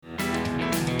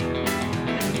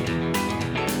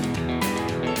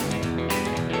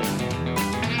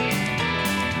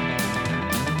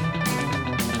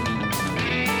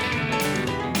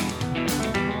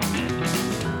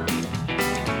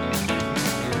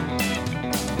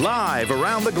Live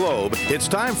around the globe, it's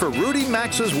time for Rudy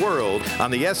Maxa's World on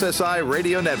the SSI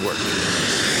Radio Network.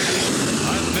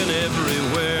 I've been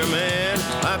everywhere, man.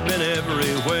 I've been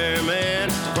everywhere,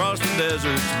 man. Across the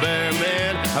deserts bare,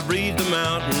 man. I breathe the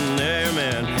mountain air,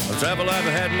 man. Of travel I've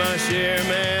had my share,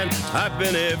 man. I've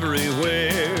been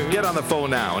everywhere. Get on the phone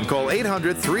now and call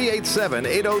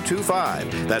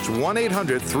 800-387-8025. That's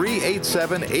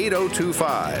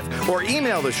 1-800-387-8025. Or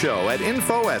email the show at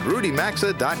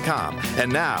info@rudymaxa.com.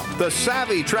 And now, the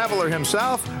savvy traveler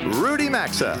himself, Rudy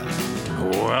Maxa.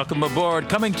 Welcome aboard.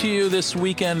 Coming to you this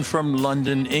weekend from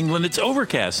London, England. It's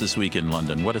overcast this week in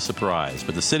London. What a surprise.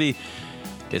 But the city,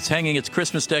 it's hanging its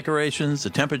Christmas decorations. The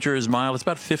temperature is mild. It's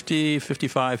about 50,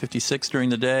 55, 56 during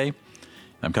the day.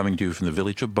 I'm coming to you from the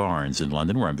village of Barnes in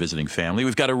London, where I'm visiting family.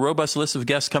 We've got a robust list of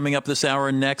guests coming up this hour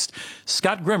and next.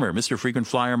 Scott Grimmer, Mr. Frequent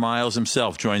Flyer Miles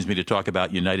himself, joins me to talk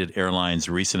about United Airlines'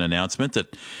 recent announcement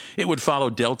that it would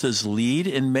follow Delta's lead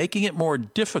in making it more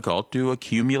difficult to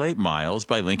accumulate miles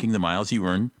by linking the miles you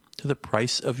earn to the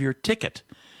price of your ticket.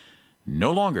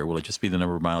 No longer will it just be the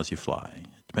number of miles you fly.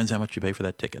 Depends how much you pay for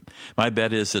that ticket. My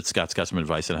bet is that Scott's got some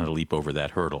advice on how to leap over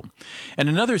that hurdle. And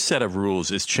another set of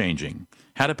rules is changing.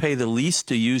 How to pay the least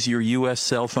to use your U.S.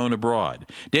 cell phone abroad.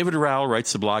 David Rowell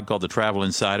writes a blog called The Travel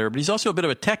Insider, but he's also a bit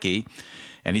of a techie,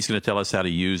 and he's going to tell us how to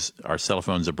use our cell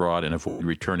phones abroad and avoid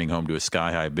returning home to a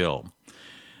sky-high bill.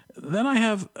 Then I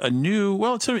have a new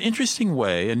way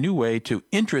to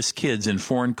interest kids in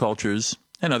foreign cultures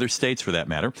and other states for that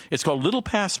matter. It's called Little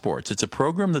Passports. It's a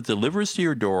program that delivers to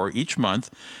your door each month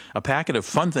a packet of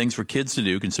fun things for kids to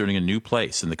do concerning a new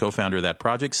place. And the co-founder of that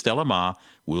project, Stella Ma,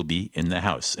 will be in the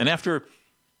house. And after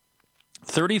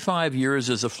 35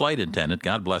 years as a flight attendant,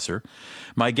 God bless her,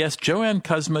 my guest Joanne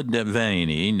Kuzma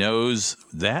Devaney knows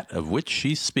that of which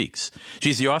she speaks.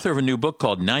 She's the author of a new book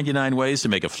called 99 Ways to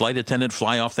Make a Flight Attendant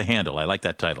Fly Off the Handle. I like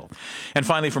that title. And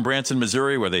finally, from Branson,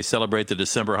 Missouri, where they celebrate the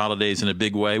December holidays in a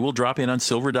big way, we'll drop in on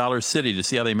Silver Dollar City to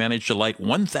see how they managed to light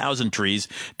 1,000 trees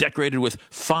decorated with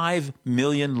 5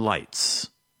 million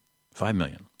lights. 5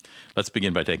 million. Let's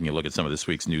begin by taking a look at some of this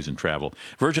week's news and travel.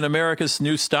 Virgin America's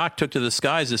new stock took to the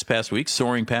skies this past week,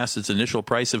 soaring past its initial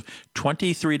price of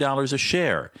 $23 a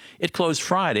share. It closed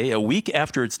Friday, a week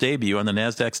after its debut on the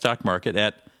NASDAQ stock market,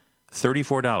 at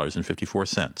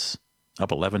 $34.54, up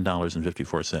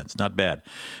 $11.54. Not bad.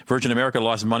 Virgin America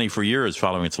lost money for years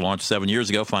following its launch 7 years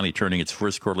ago, finally turning its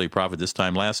first quarterly profit this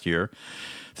time last year.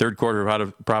 Third quarter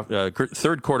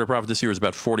profit this year is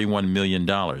about $41 million.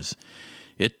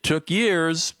 It took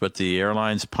years, but the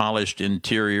airline's polished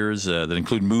interiors that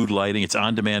include mood lighting, its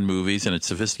on-demand movies, and its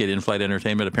sophisticated in-flight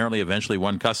entertainment apparently eventually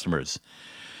won customers.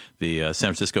 The San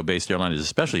Francisco-based airline is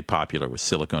especially popular with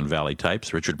Silicon Valley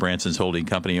types. Richard Branson's holding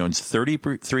company owns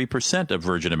 33% of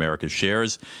Virgin America's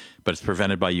shares, but it's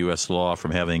prevented by U.S. law from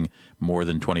having more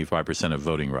than 25% of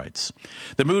voting rights.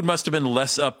 The mood must have been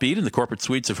less upbeat in the corporate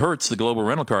suites of Hertz, the global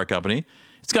rental car company.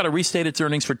 It's got to restate its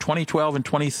earnings for 2012 and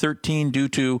 2013 due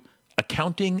to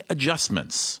accounting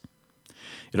adjustments.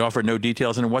 It offered no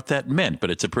details on what that meant,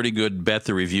 but it's a pretty good bet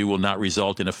the review will not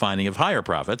result in a finding of higher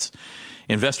profits.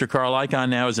 Investor Carl Icahn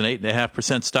now is an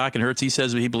 8.5% stock in Hertz. He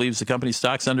says he believes the company's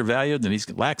stock's undervalued and he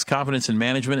lacks confidence in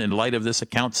management in light of this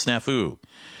account snafu.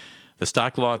 The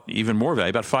stock lost even more value,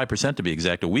 about 5% to be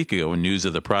exact, a week ago when news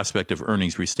of the prospect of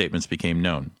earnings restatements became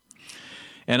known.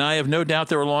 And I have no doubt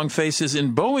there were long faces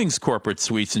in Boeing's corporate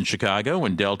suites in Chicago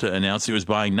when Delta announced it was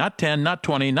buying not 10, not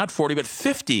 20, not 40, but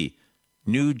 50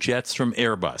 new jets from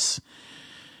Airbus.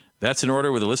 That's an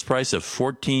order with a list price of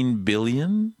 $14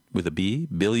 billion, with a B,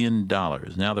 $billion.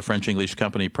 Now the French-English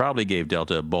company probably gave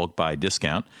Delta a bulk buy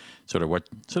discount, sort of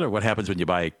what happens when you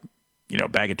buy a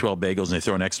bag of 12 bagels and they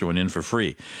throw an extra one in for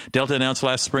free. Delta announced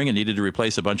last spring it needed to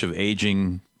replace a bunch of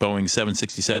aging Boeing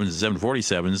 767s and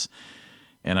 747s,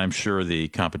 and I'm sure the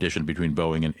competition between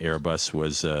Boeing and Airbus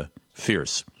was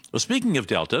fierce. Well, speaking of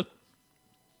Delta,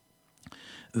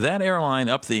 that airline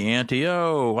upped the ante,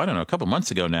 a couple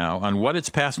months ago now, on what its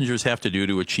passengers have to do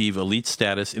to achieve elite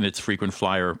status in its frequent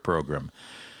flyer program.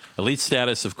 Elite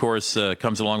status, of course,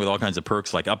 comes along with all kinds of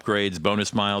perks like upgrades,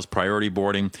 bonus miles, priority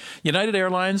boarding. United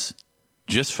Airlines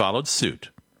just followed suit,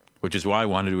 which is why I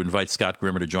wanted to invite Scott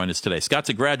Grimmer to join us today. Scott's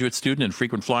a graduate student in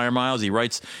frequent flyer miles. He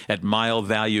writes at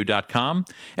milevalue.com.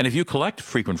 And if you collect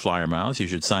frequent flyer miles, you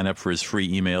should sign up for his free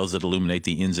emails that illuminate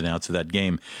the ins and outs of that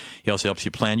game. He also helps you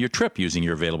plan your trip using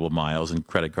your available miles and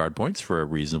credit card points for a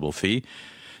reasonable fee.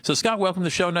 So, Scott, welcome to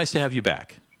the show. Nice to have you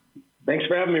back. Thanks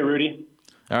for having me, Rudy.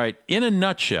 All right. In a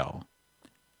nutshell,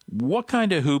 what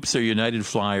kind of hoops are United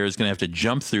Flyers going to have to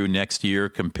jump through next year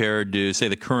compared to, say,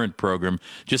 the current program,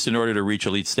 just in order to reach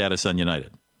elite status on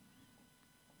United?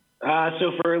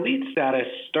 So for elite status,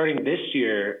 starting this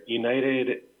year,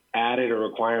 United added a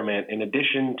requirement. In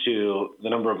addition to the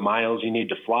number of miles you need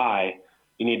to fly,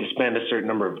 you need to spend a certain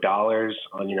number of dollars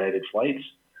on United flights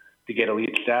to get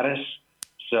elite status.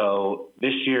 So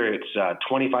this year it's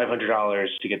 $2,500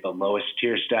 to get the lowest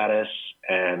tier status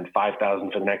and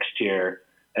 $5,000 for the next tier,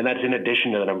 and that's in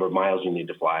addition to the number of miles you need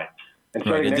to fly. And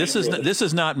right. And this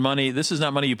is not money. This is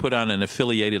not money you put on an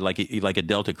affiliated like a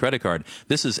Delta credit card.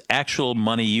 This is actual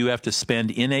money you have to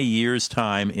spend in a year's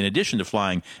time, in addition to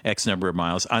flying X number of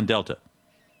miles on Delta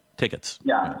tickets.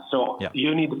 Yeah. So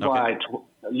you need to fly. Okay.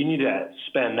 You need to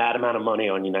spend that amount of money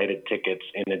on United tickets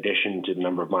in addition to the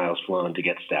number of miles flown to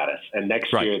get status. And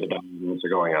next year the benefits are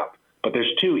going up. But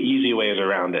there's two easy ways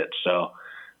around it. So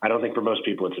I don't think for most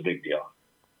people it's a big deal.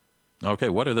 Okay.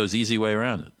 What are those easy way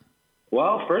around it?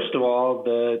 Well, first of all,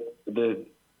 the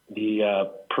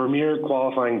Premier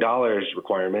Qualifying Dollars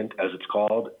requirement, as it's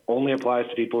called, only applies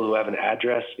to people who have an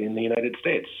address in the United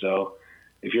States. So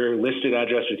if your listed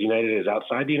address with United is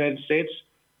outside the United States,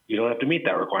 you don't have to meet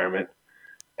that requirement.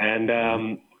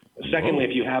 And secondly,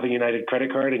 if you have a United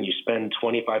credit card and you spend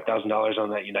 $25,000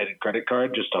 on that United credit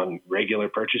card just on regular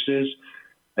purchases,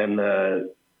 then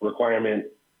the requirement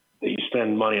that you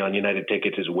spend money on United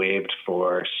tickets is waived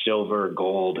for silver,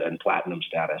 gold, and platinum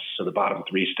status. So the bottom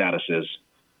three statuses.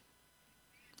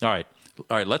 All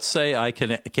right. Let's say I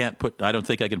don't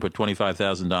think I can put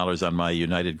 $25,000 on my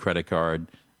United credit card,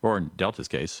 or in Delta's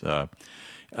case.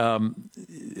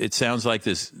 It sounds like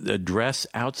this address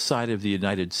outside of the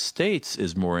United States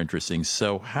is more interesting.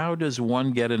 So how does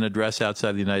one get an address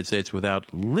outside the United States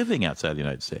without living outside the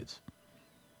United States?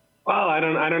 Well, I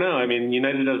don't know. I mean,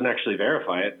 United doesn't actually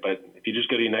verify it, but if you just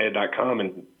go to United.com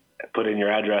and put in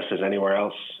your address as anywhere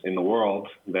else in the world,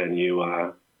 then you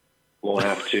won't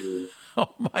have to.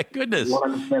 Oh my goodness! You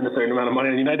won't have to spend a certain amount of money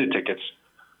on United tickets.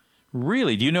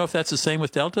 Really? Do you know if that's the same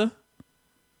with Delta?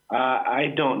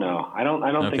 I don't know. I don't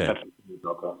think that's with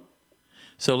Delta.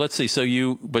 So let's see.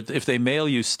 But if they mail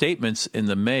you statements in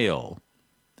the mail,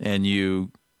 and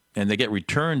they get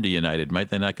returned to United, might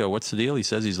they not go, what's the deal? He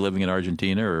says he's living in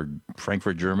Argentina or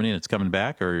Frankfurt, Germany, and it's coming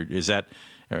back? Or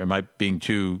am I being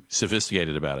too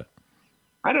sophisticated about it?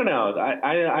 I don't know.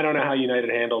 I don't know how United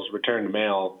handles returned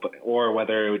mail or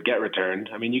whether it would get returned.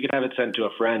 I mean, you could have it sent to a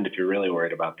friend if you're really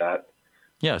worried about that.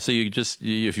 Yeah, so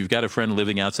if you've got a friend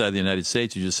living outside the United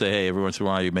States, you just say, hey, every once in a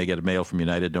while you may get a mail from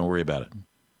United. Don't worry about it.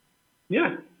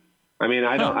 Yeah. I mean,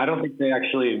 I don't think they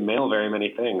actually mail very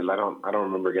many things. I don't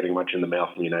remember getting much in the mail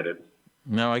from United.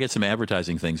 No, I get some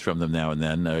advertising things from them now and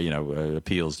then.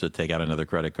 Appeals to take out another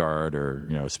credit card, or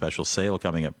a special sale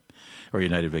coming up, or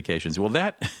United Vacations. Well,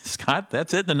 Scott,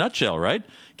 that's it in a nutshell, right?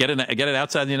 Get it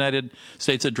outside the United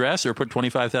States address, or put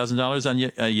 $25,000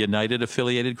 on a United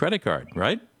affiliated credit card,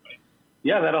 right?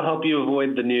 Yeah, that'll help you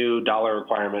avoid the new dollar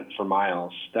requirement for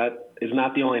miles. That is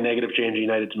not the only negative change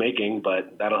United's making,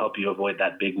 but that'll help you avoid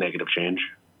that big negative change.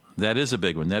 That is a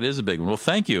big one. Well,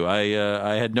 thank you.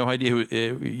 I had no idea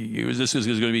this was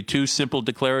going to be two simple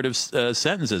declarative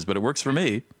sentences, but it works for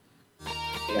me.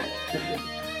 Yeah.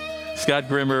 Scott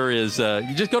Grimmer is,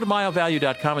 you just go to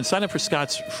milevalue.com and sign up for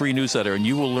Scott's free newsletter, and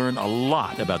you will learn a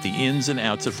lot about the ins and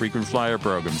outs of frequent flyer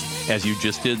programs, as you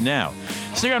just did now.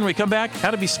 Stay on when we come back,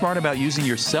 how to be smart about using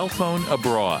your cell phone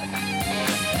abroad.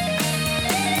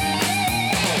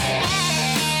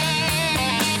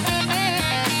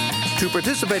 To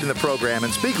participate in the program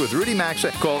and speak with Rudy Maxa,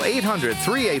 call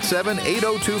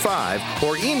 800-387-8025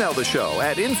 or email the show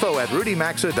at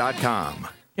info@rudymaxa.com.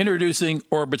 Introducing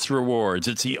Orbitz Rewards.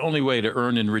 It's the only way to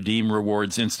earn and redeem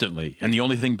rewards instantly. And the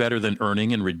only thing better than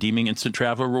earning and redeeming instant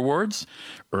travel rewards?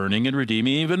 Earning and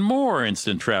redeeming even more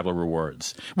instant travel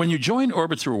rewards. When you join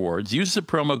Orbitz Rewards, use the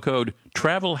promo code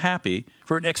TRAVELHAPPY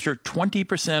for an extra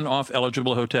 20% off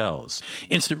eligible hotels.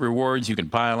 Instant rewards you can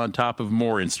pile on top of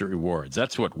more instant rewards.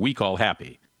 That's what we call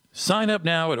happy. Sign up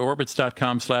now at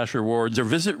orbitz.com/rewards or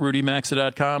visit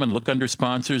rudymaxa.com and look under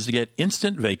sponsors to get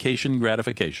instant vacation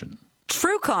gratification.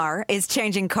 TrueCar is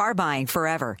changing car buying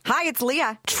forever. Hi, it's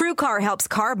Leah. TrueCar helps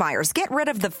car buyers get rid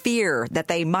of the fear that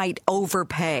they might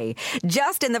overpay.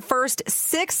 Just in the first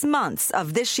 6 months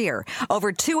of this year,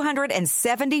 over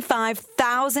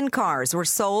 275,000 cars were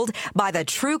sold by the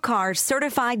TrueCar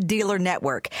Certified Dealer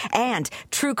Network. And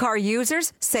TrueCar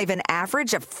users save an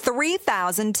average of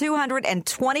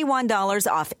 $3,221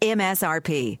 off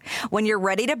MSRP. When you're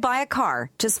ready to buy a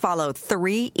car, just follow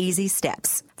 3 easy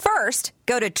steps. First,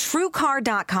 go to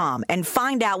TrueCar.com and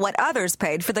find out what others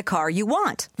paid for the car you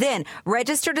want. Then,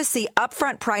 register to see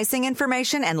upfront pricing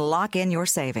information and lock in your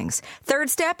savings. Third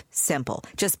step, simple.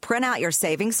 Just print out your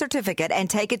savings certificate and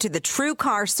take it to the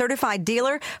TrueCar certified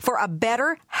dealer for a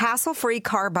better, hassle-free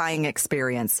car buying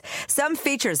experience. Some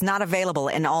features not available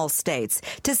in all states.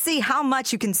 To see how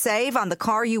much you can save on the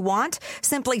car you want,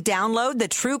 simply download the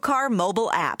TrueCar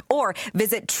mobile app or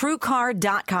visit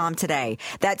TrueCar.com today.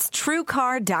 That's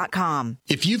TrueCar.com.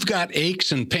 If you've got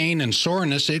aches and pain and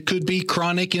soreness, it could be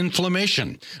chronic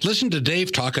inflammation. Listen to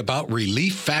Dave talk about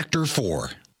Relief Factor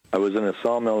 4. I was in a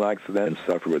sawmill accident and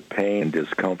suffered with pain and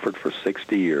discomfort for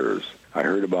 60 years. I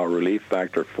heard about Relief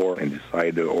Factor 4 and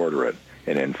decided to order it.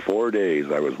 And in 4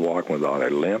 days, I was walking without a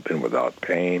limp and without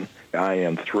pain. I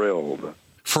am thrilled.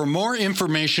 For more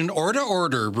information or to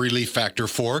order Relief Factor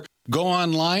 4, go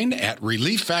online at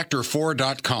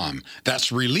ReliefFactor4.com.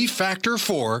 That's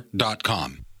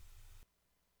ReliefFactor4.com.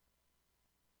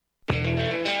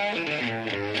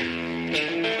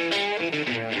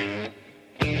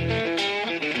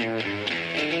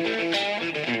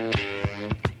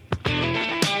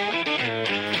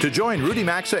 To join Rudy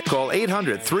Maxa, call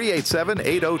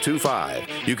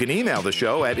 800-387-8025. You can email the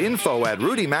show at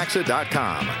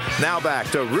info@rudymaxa.com. Now back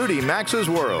to Rudy Maxa's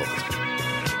World.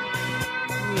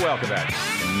 Welcome back.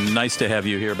 Nice to have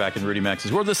you here back in Rudy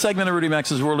Maxa's World. This segment of Rudy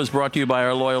Maxa's World is brought to you by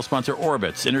our loyal sponsor,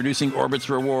 Orbitz. Introducing Orbitz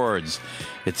Rewards.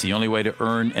 It's the only way to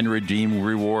earn and redeem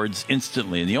rewards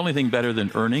instantly. And the only thing better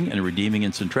than earning and redeeming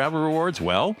instant travel rewards,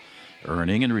 well,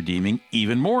 earning and redeeming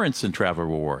even more instant travel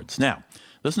rewards. Now,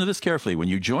 listen to this carefully. When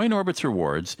you join Orbitz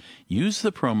Rewards, use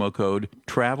the promo code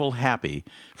TRAVELHAPPY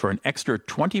for an extra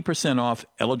 20% off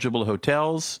eligible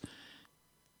hotels,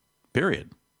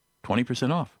 period.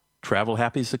 20% off. Travel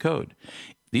Happy is the code.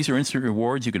 These are instant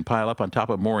rewards you can pile up on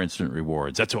top of more instant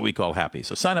rewards. That's what we call happy.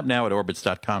 So sign up now at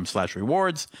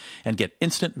Orbitz.com/rewards and get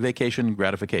instant vacation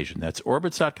gratification. That's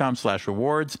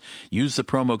Orbitz.com/rewards. Use the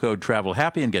promo code Travel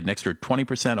Happy and get an extra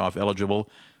 20% off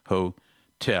eligible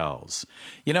hotels.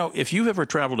 You know, if you've ever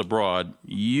traveled abroad,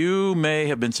 you may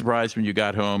have been surprised when you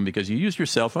got home because you used your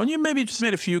cell phone. You maybe just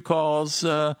made a few calls,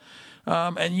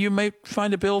 and you may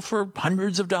find a bill for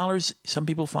hundreds of dollars. Some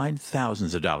people find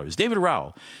thousands of dollars. David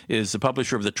Rowell is the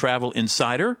publisher of the Travel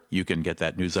Insider. You can get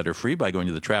that newsletter free by going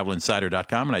to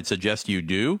thetravelinsider.com, and I'd suggest you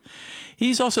do.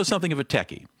 He's also something of a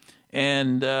techie.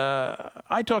 And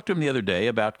I talked to him the other day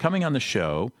about coming on the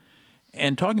show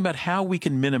and talking about how we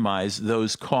can minimize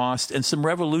those costs and some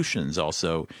revolutions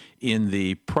also in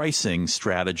the pricing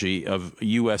strategy of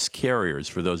U.S. carriers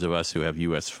for those of us who have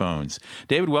U.S. phones.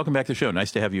 David, welcome back to the show.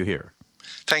 Nice to have you here.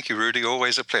 Thank you, Rudy.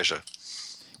 Always a pleasure.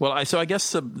 Well, I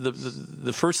guess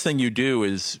the first thing you do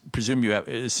is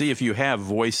see if you have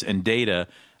voice and data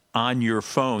on your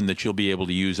phone that you'll be able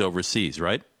to use overseas,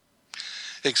 right?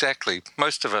 Exactly.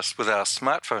 Most of us with our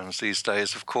smartphones these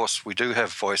days, of course, we do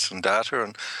have voice and data,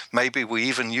 and maybe we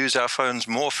even use our phones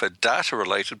more for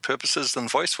data-related purposes than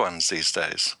voice ones these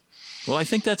days. Well, I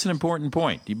think that's an important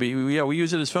point. We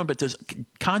use it as phone, but there's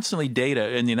constantly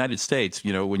data in the United States,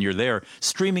 you know, when you're there,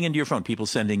 streaming into your phone, people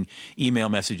sending email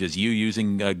messages, you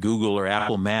using Google or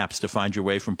Apple Maps to find your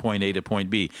way from point A to point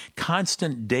B.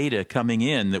 Constant data coming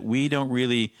in that we don't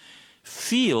really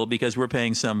feel because we're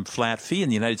paying some flat fee in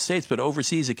the United States, but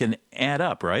overseas it can add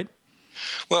up, right?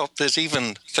 Well, there's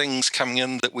even things coming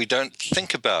in that we don't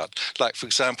think about. Like, for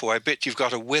example, I bet you've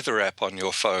got a weather app on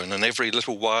your phone, and every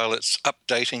little while it's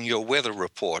updating your weather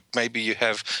report. Maybe you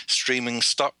have streaming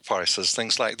stock prices,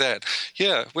 things like that.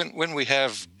 Yeah, when we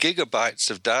have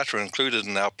gigabytes of data included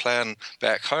in our plan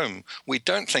back home, we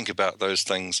don't think about those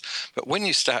things. But when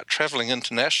you start traveling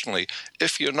internationally,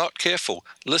 if you're not careful,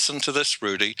 listen to this,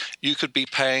 Rudy, you could be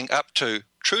paying up to,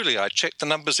 truly, I checked the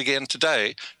numbers again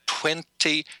today,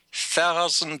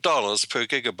 $20,000 per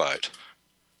gigabyte.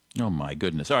 Oh, my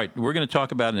goodness. All right, we're going to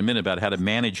talk about in a minute about how to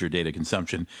manage your data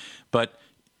consumption. But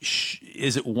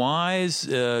is it wise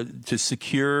to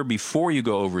secure before you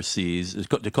go overseas,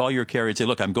 to call your carrier and say,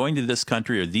 look, I'm going to this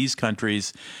country or these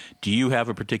countries. Do you have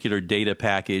a particular data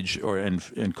package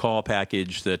and call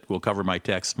package that will cover my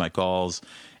texts, my calls,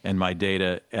 and my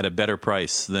data at a better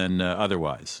price than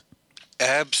otherwise?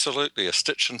 Absolutely. A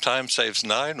stitch in time saves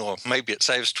 $9,000, or maybe it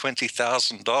saves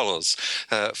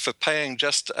 $20,000. For paying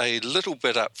just a little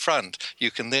bit up front, you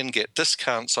can then get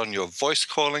discounts on your voice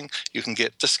calling. You can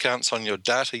get discounts on your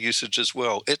data usage as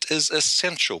well. It is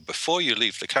essential before you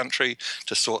leave the country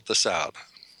to sort this out.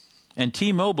 And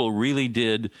T-Mobile really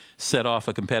did set off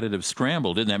a competitive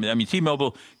scramble, didn't they? I mean,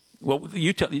 T-Mobile Well,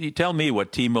 you tell me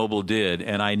what T-Mobile did,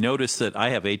 and I noticed that I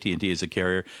have AT&T as a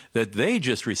carrier, that they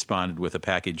just responded with a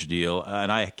package deal,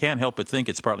 and I can't help but think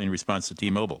it's partly in response to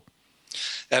T-Mobile.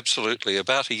 Absolutely.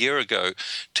 About a year ago,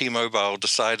 T-Mobile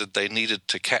decided they needed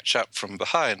to catch up from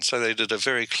behind, so they did a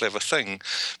very clever thing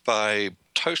by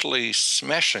totally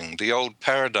smashing the old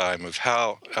paradigm of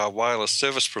how our wireless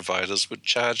service providers would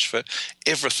charge for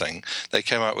everything. They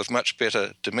came out with much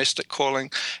better domestic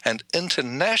calling, and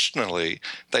internationally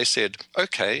they said,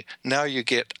 okay, now you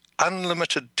get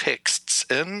unlimited texts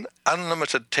in,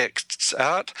 unlimited texts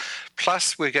out,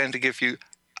 plus we're going to give you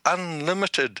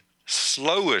unlimited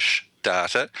slowish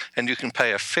data, and you can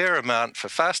pay a fair amount for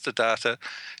faster data.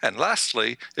 And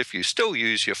lastly, if you still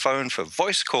use your phone for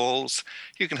voice calls,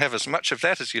 you can have as much of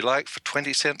that as you like for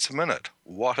 20 cents a minute.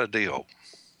 What a deal.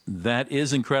 That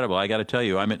is incredible. I got to tell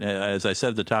you, as I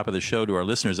said at the top of the show to our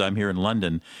listeners, I'm here in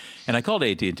London, and I called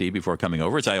AT&T before coming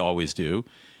over, as I always do.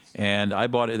 And I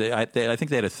bought it. I think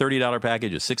they had a $30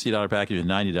 package, a $60 package, a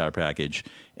 $90 package.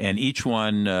 And each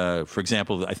one, for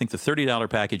example, I think the $30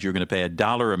 package, you're going to pay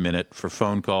 $1 a minute for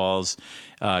phone calls.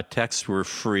 Texts were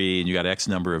free, and you got X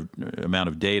amount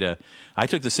of data. I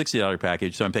took the $60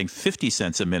 package, so I'm paying 50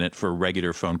 cents a minute for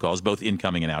regular phone calls, both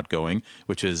incoming and outgoing,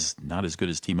 which is not as good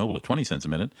as T-Mobile at 20 cents a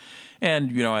minute.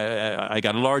 And, I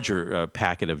got a larger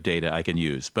packet of data I can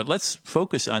use. But let's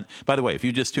focus on, by the way, if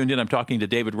you just tuned in, I'm talking to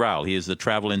David Rowell. He is the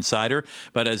Travel Insider.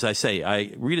 But as I say,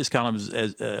 I read his columns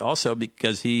also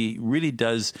because he really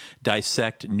does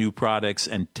dissect new products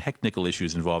and technical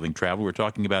issues involving travel. We're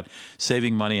talking about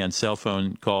saving money on cell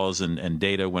phone calls and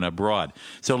data when abroad.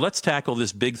 So let's tackle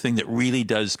this big thing that really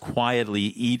does quietly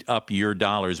eat up your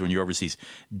dollars when you're overseas,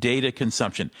 data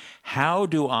consumption. How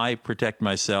do I protect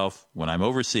myself when I'm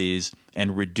overseas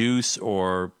and reduce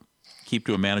or keep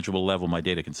to a manageable level my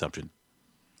data consumption?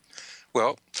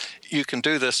 Well, you can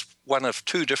do this one of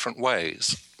two different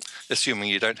ways, assuming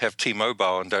you don't have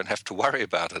T-Mobile and don't have to worry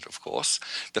about it, of course.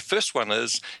 The first one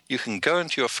is you can go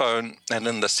into your phone, and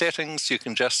in the settings, you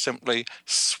can just simply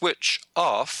switch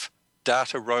off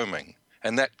data roaming.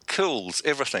 And that kills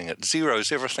everything. It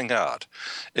zeroes everything out.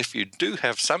 If you do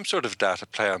have some sort of data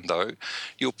plan, though,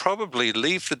 you'll probably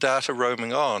leave the data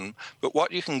roaming on. But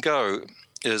what you can go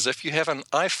is, if you have an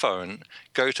iPhone,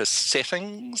 go to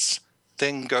Settings,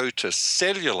 then go to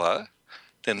Cellular,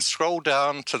 then scroll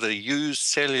down to the Use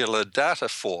Cellular Data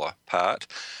For part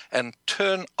and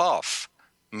turn off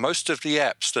most of the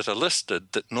apps that are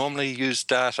listed that normally use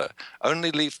data.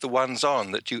 Only leave the ones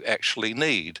on that you actually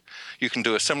need. You can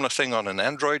do a similar thing on an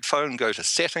Android phone. Go to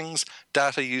Settings,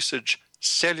 Data Usage,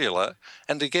 Cellular,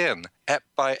 and again, app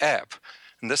by app.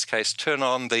 In this case, turn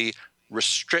on the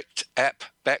Restrict App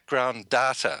Background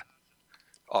Data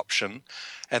option,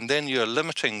 and then you're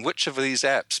limiting which of these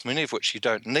apps, many of which you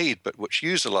don't need but which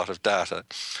use a lot of data.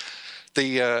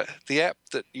 The app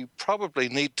that you probably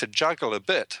need to juggle a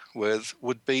bit with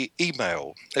would be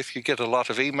email. If you get a lot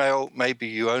of email, maybe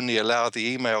you only allow the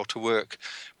email to work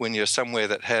when you're somewhere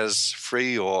that has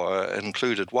free or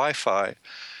included Wi-Fi.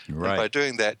 Right. And by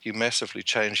doing that, you massively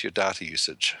change your data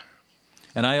usage.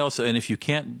 And if you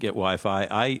can't get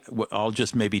Wi-Fi, I'll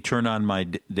just maybe turn on my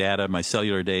data, my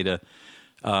cellular data,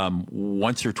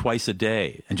 once or twice a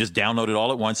day, and just download it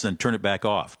all at once and then turn it back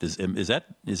off. Is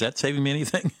that saving me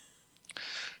anything?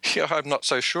 Yeah, I'm not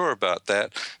so sure about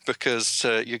that, because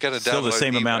you're going to download still the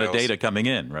same emails. Amount of data coming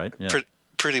in, right? Yeah.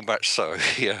 Pretty much so,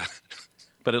 yeah.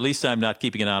 But at least I'm not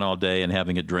keeping it on all day and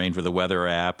having it drained for the weather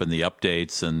app and the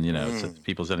updates and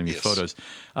people sending me photos.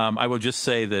 I will just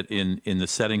say that in the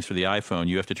settings for the iPhone,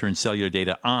 you have to turn cellular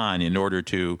data on in order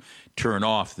to turn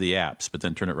off the apps, but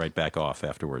then turn it right back off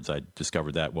afterwards. I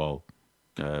discovered that while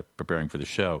preparing for the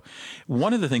show.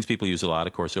 One of the things people use a lot,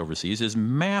 of course, overseas is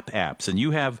map apps, and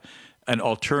you have an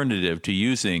alternative to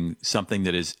using something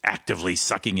that is actively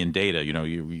sucking in data.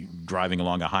 You're driving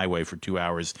along a highway for 2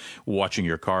 hours, watching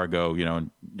your car go,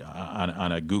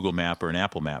 on a Google map or an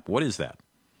Apple map. What is that?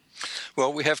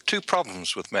 Well, we have two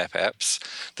problems with map apps.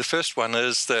 The first one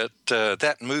is that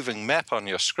that moving map on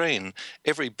your screen,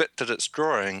 every bit that it's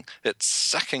drawing, it's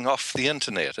sucking off the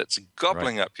internet. It's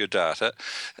gobbling up your data.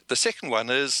 The second one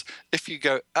is, if you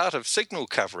go out of signal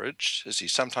coverage, as you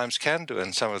sometimes can do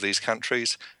in some of these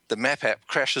countries, the map app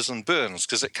crashes and burns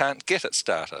because it can't get its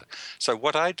data. So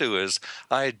what I do is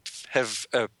I have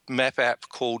a map app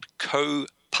called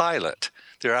Copilot.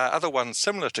 There are other ones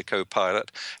similar to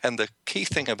Copilot, and the key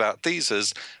thing about these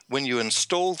is when you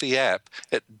install the app,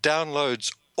 it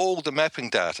downloads all the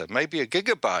mapping data, maybe a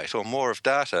gigabyte or more of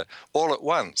data, all at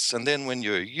once. And then when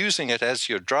you're using it as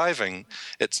you're driving,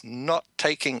 it's not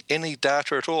taking any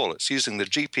data at all. It's using the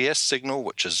GPS signal,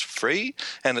 which is free,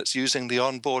 and it's using the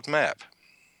onboard map.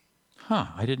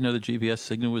 I didn't know the GPS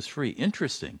signal was free.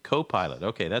 Interesting. Copilot.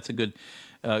 Okay, that's a good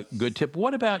tip.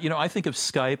 What about, I think of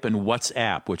Skype and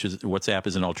WhatsApp, WhatsApp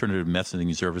is an alternative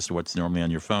messaging service to what's normally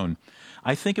on your phone.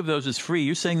 I think of those as free.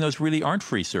 You're saying those really aren't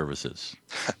free services.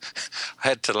 I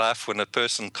had to laugh when a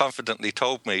person confidently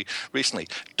told me recently,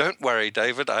 "Don't worry,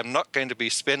 David, I'm not going to be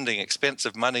spending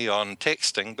expensive money on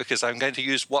texting because I'm going to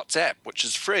use WhatsApp, which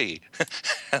is free."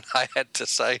 And I had to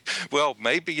say, well,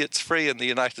 maybe it's free in the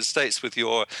United States with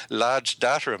your large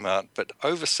data amount, but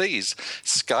overseas,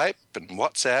 Skype and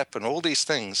WhatsApp and all these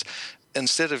things,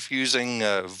 instead of using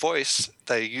voice,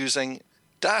 they're using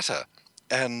data.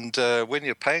 And when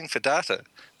you're paying for data,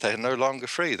 they're no longer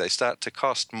free. They start to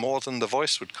cost more than the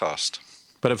voice would cost.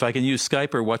 But if I can use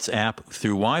Skype or WhatsApp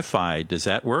through Wi-Fi, does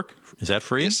that work? Is that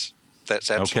free? Yes, that's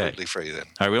absolutely free then.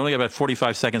 All right, we only got about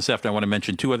 45 seconds left. I want to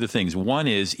mention two other things. One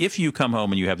is, if you come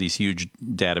home and you have these huge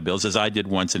data bills, as I did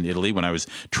once in Italy when I was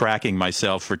tracking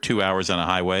myself for 2 hours on a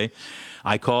highway,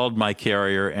 I called my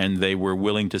carrier and they were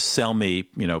willing to sell me,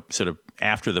 sort of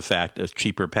after the fact, a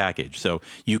cheaper package. So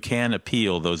you can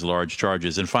appeal those large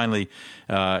charges. And finally,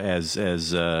 as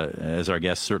our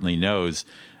guest certainly knows,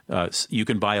 you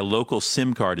can buy a local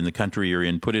SIM card in the country you're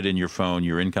in, put it in your phone.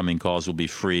 Your incoming calls will be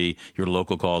free. Your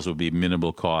local calls will be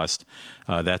minimal cost.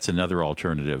 That's another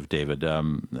alternative, David,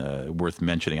 worth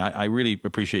mentioning. I really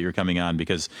appreciate your coming on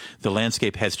because the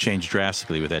landscape has changed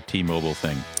drastically with that T-Mobile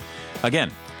thing.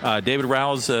 Again, David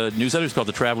Rowell's newsletter is called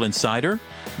The Travel Insider.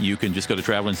 You can just go to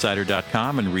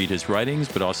travelinsider.com and read his writings,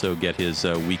 but also get his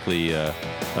weekly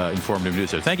informative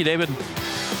newsletter. Thank you, David.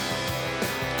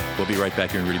 We'll be right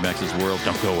back here in Rudy Maxa's World.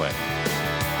 Don't go away.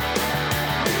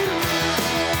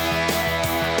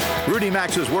 Rudy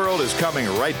Maxa's World is coming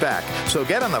right back. So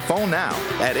get on the phone now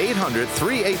at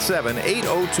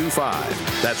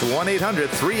 800-387-8025. That's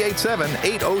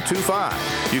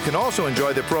 1-800-387-8025. You can also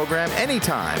enjoy the program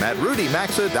anytime at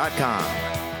rudymaxa.com.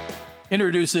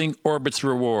 Introducing Orbitz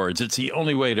Rewards. It's the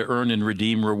only way to earn and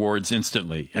redeem rewards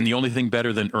instantly. And the only thing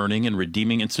better than earning and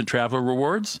redeeming instant travel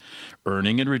rewards?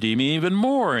 Earning and redeeming even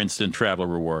more instant travel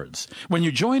rewards. When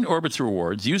you join Orbitz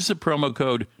Rewards, use the promo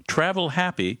code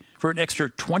TRAVELHAPPY for an extra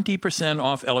 20%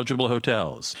 off eligible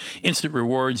hotels. Instant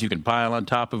rewards you can pile on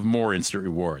top of more instant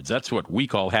rewards. That's what we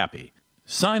call happy.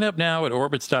 Sign up now at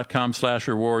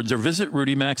orbitz.com/rewards or visit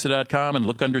rudymaxa.com and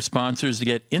look under sponsors to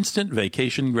get instant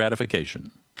vacation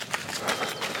gratification.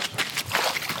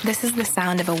 This is the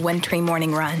sound of a wintry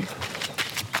morning run.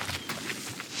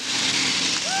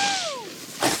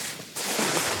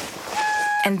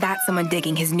 And that's someone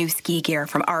digging his new ski gear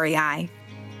from REI.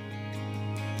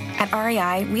 At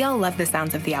REI, we all love the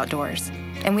sounds of the outdoors.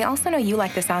 And we also know you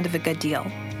like the sound of a good deal,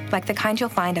 like the kind you'll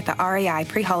find at the REI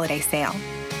pre-holiday sale.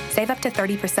 Save up to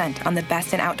 30% on the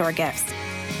best in outdoor gifts.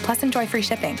 Plus enjoy free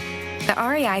shipping. The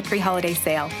REI pre-holiday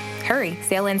sale. Hurry,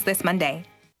 sale ends this Monday.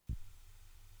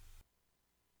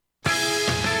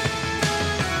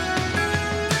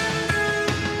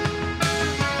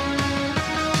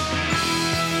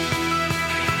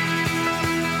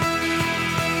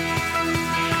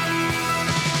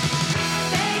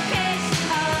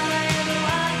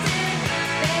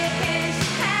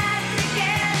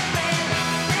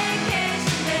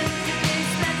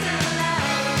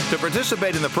 To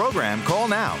participate in the program, call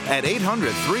now at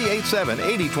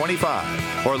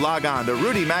 800-387-8025 or log on to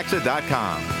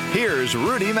rudymaxa.com. Here's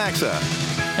Rudy Maxa.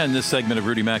 And this segment of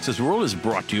Rudy Maxa's World is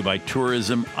brought to you by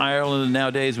Tourism Ireland. And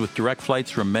nowadays, with direct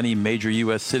flights from many major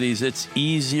U.S. cities, it's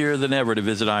easier than ever to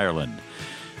visit Ireland.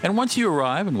 And once you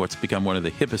arrive in what's become one of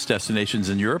the hippest destinations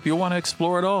in Europe, you'll want to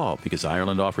explore it all because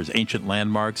Ireland offers ancient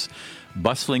landmarks,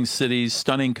 bustling cities,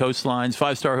 stunning coastlines,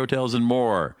 five-star hotels, and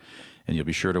more. And you'll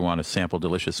be sure to want to sample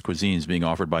delicious cuisines being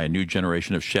offered by a new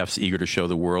generation of chefs eager to show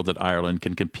the world that Ireland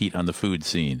can compete on the food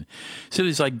scene.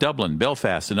 Cities like Dublin,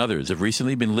 Belfast, and others have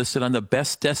recently been listed on the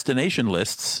best destination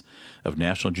lists of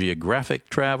National Geographic,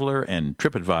 Traveler, and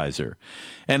TripAdvisor.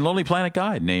 And Lonely Planet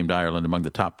Guide named Ireland among the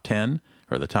top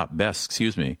best,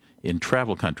 in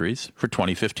travel countries for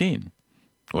 2015.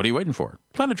 What are you waiting for?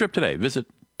 Plan a trip today. Visit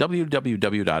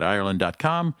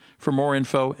www.ireland.com for more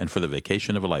info and for the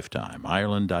vacation of a lifetime.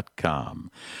 Ireland.com.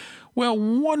 Well,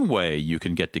 one way you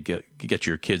can get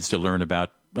your kids to learn about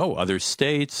other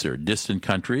states or distant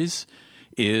countries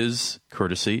is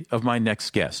courtesy of my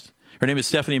next guest. Her name is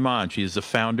Stephanie Mon. She is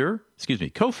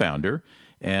the co-founder,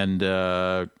 and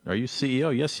are you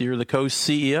CEO? Yes, you're the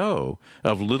co-CEO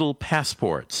of Little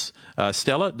Passports.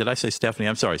 Stella, did I say Stephanie?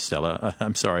 I'm sorry, Stella.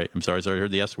 I'm sorry, I heard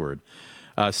the S word.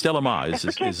 Stella Ma is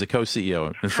the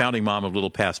co-CEO and founding mom of Little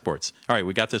Passports. All right,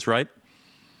 we got this right?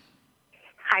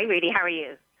 Hi, Rudy. How are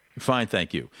you? Fine,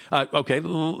 thank you. Okay,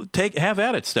 have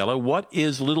at it, Stella. What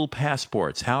is Little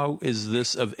Passports? How is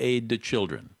this of aid to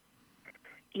children?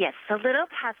 Yes, so Little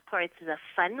Passports is a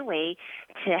fun way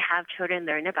to have children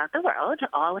learn about the world,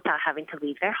 all without having to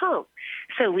leave their home.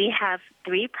 So we have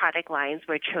 3 product lines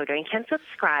where children can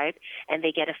subscribe, and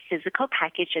they get a physical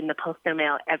package in the postal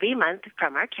mail every month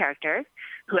from our characters,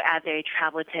 who either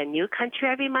travel to a new country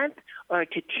every month or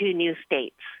to 2 new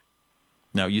states.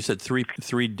 Now, you said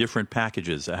three different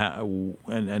packages,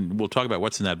 and we'll talk about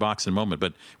what's in that box in a moment,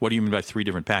 but what do you mean by 3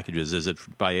 different packages? Is it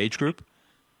by age group?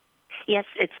 Yes,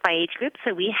 it's by age group.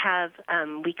 So we have,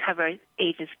 we cover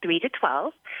ages 3 to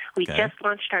 12. We just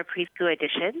launched our preschool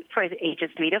edition for the ages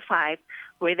 3 to 5,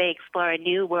 where they explore a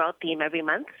new world theme every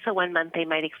month. So one month they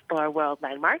might explore world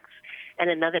landmarks, and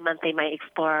another month they might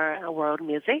explore world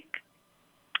music.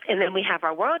 And then we have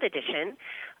our world edition,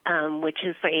 which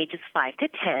is for ages 5 to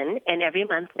 10, and every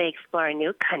month they explore a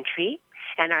new country.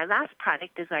 And our last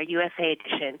product is our USA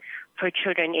edition for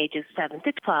children ages 7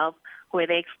 to 12, where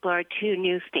they explore 2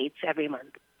 new states every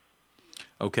month.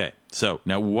 Okay. So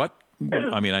now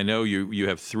I know you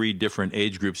have 3 different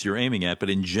age groups you're aiming at, but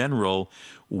in general,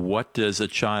 what does a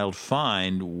child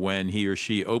find when he or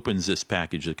she opens this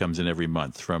package that comes in every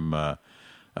month from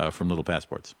Little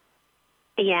Passports?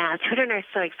 Yeah, children are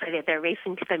so excited. They're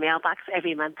racing to the mailbox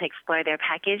every month to explore their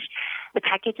package. The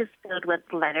package is filled with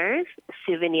letters,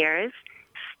 souvenirs,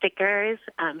 stickers,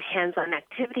 hands-on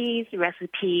activities,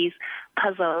 recipes,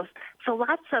 puzzles. So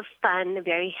lots of fun,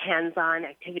 very hands-on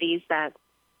activities that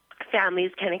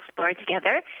families can explore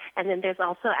together. And then there's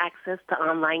also access to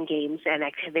online games and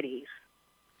activities.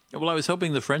 Well, I was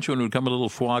hoping the French one would come with a little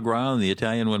foie gras and the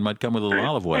Italian one might come with a little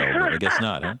olive oil, but I guess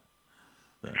not, huh?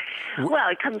 Well,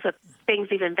 it comes with things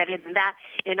even better than that.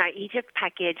 In our Egypt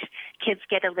package, kids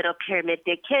get a little pyramid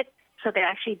dig kit, so they're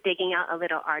actually digging out a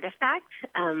little artifact.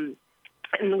 And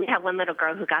we have one little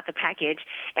girl who got the package,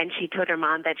 and she told her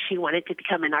mom that she wanted to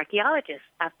become an archaeologist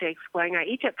after exploring our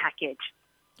Egypt package.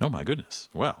 Oh, my goodness.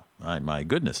 Well, my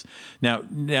goodness. Now,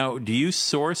 do you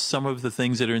source some of the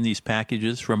things that are in these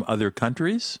packages from other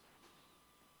countries?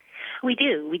 We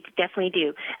do. We definitely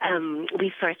do.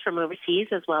 We source from overseas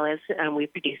as well as we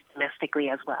produce domestically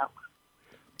as well.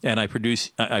 And I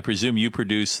presume you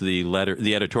produce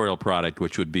the editorial product,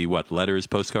 which would be what, letters,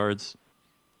 postcards?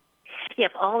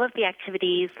 Yep, all of the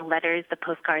activities, the letters, the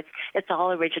postcards, it's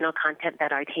all original content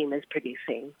that our team is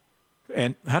producing.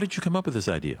 And how did you come up with this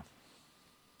idea?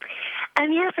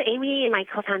 So Amy, my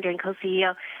co-founder and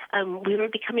co-CEO, we were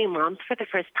becoming moms for the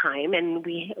first time, and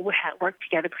we had worked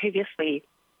together previously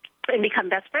and become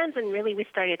best friends. And really, we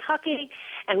started talking,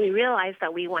 and we realized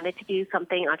that we wanted to do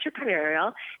something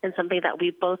entrepreneurial and something that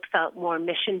we both felt more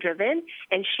mission-driven.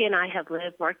 And she and I have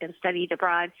lived, worked, and studied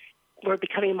abroad. We're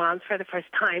becoming moms for the first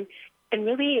time, and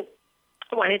really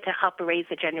wanted to help raise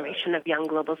a generation of young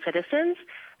global citizens.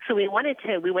 So we went out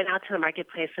to the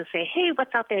marketplace to say, hey,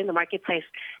 what's out there in the marketplace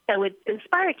that would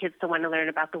inspire kids to want to learn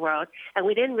about the world? And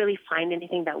we didn't really find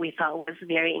anything that we thought was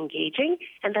very engaging.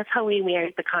 And that's how we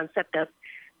married the concept of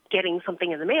getting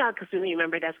something in the mail, because we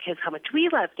remembered as kids how much we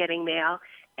loved getting mail,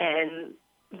 and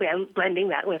blending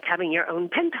that with having your own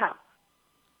pen pal.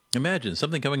 Imagine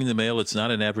something coming in the mail. It's not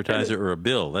an advertiser or a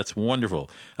bill. That's wonderful.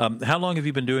 How long have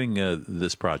you been doing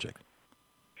this project?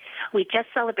 We just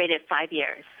celebrated 5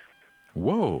 years.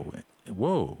 Whoa.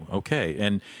 Okay.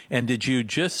 And did you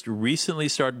just recently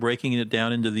start breaking it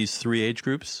down into these 3 age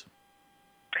groups?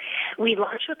 We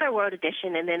launched with our World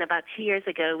Edition, and then about 2 years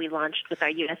ago, we launched with our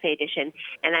USA Edition.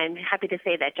 And I'm happy to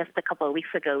say that just a couple of weeks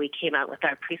ago, we came out with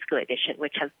our Preschool Edition,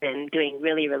 which has been doing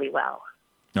really, really well.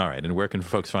 All right. And where can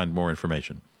folks find more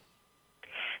information?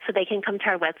 So they can come to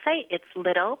our website. It's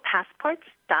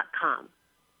littlepassports.com.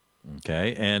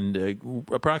 Okay. And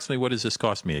approximately what does this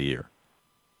cost me a year?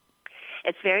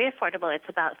 It's very affordable. It's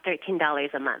about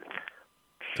 $13 a month.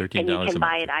 $13 and you can a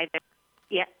buy month. it either.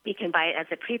 Yeah, you can buy it as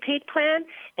a prepaid plan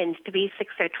in 3,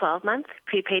 6, or 12-month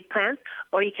prepaid plans,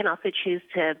 or you can also choose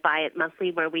to buy it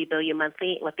monthly, where we bill you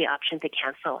monthly with the option to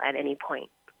cancel at any point.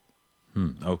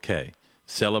 Okay.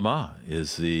 Stella Ma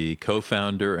is the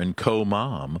co-founder and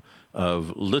co-mom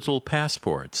of Little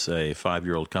Passports, a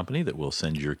 5-year-old company that will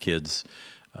send your kids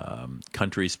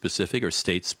country-specific or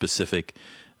state-specific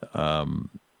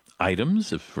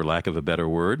items, if for lack of a better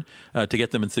word, to get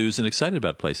them enthused and excited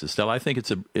about places. Stella, I think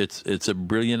it's a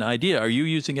brilliant idea. Are you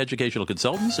using educational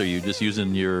consultants, or are you just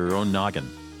using your own noggin?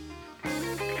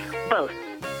 Both.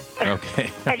 Okay.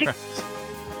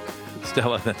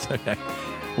 Stella, that's okay.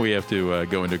 We have to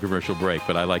go into a commercial break,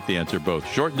 but I like the answer both.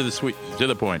 Short and to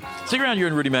the point. Stick around. You're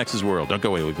in Rudy Max's World. Don't go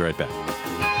away. We'll be right back.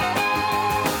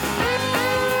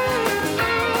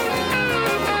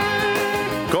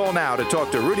 Call now to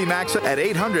talk to Rudy Maxa at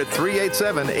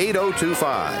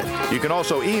 800-387-8025. You can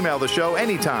also email the show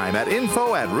anytime at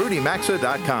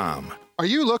info@rudymaxa.com. Are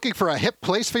you looking for a hip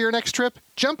place for your next trip?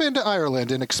 Jump into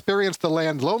Ireland and experience the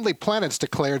land Lonely Planets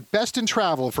declared best in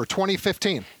travel for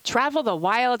 2015. Travel the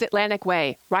wild Atlantic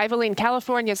Way, rivaling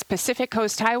California's Pacific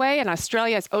Coast Highway and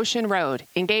Australia's Ocean Road.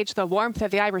 Engage the warmth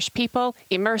of the Irish people,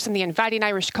 immerse in the inviting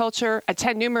Irish culture,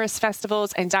 attend numerous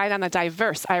festivals, and dine on the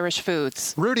diverse Irish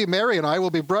foods. Rudy, Mary, and I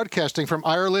will be broadcasting from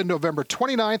Ireland November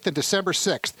 29th and December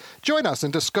 6th. Join us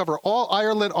and discover all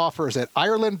Ireland offers at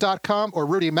Ireland.com or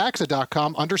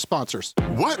RudyMaxa.com under sponsors.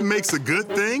 What makes a good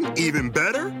thing even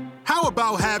better? How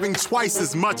about having twice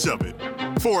as much of it?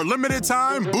 For a limited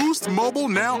time, Boost Mobile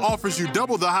now offers you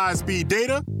double the high-speed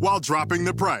data while dropping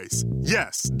the price.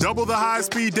 Yes, double the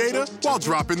high-speed data while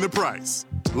dropping the price.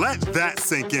 Let that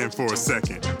sink in for a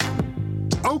second.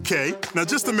 Okay, now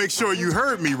just to make sure you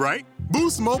heard me right,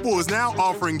 Boost Mobile is now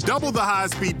offering double the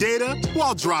high-speed data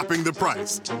while dropping the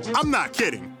price. I'm not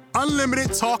kidding.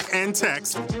 Unlimited talk and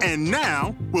text, and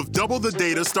now with double the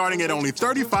data starting at only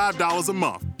 $35 a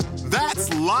month. That's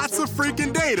lots of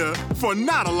freaking data for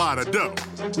not a lot of dough.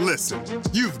 Listen,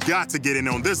 you've got to get in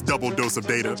on this double dose of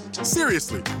data.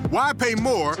 Seriously, why pay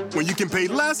more when you can pay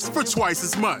less for twice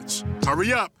as much?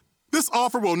 Hurry up. This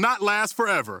offer will not last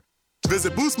forever.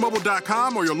 Visit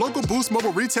boostmobile.com or your local Boost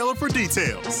Mobile retailer for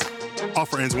details.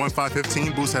 Offer ends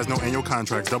 1/5/15. Boost has no annual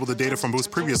contracts. Double the data from Boost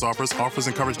previous offers. Offers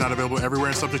and coverage not available everywhere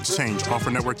and subject to change.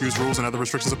 Offer network use rules and other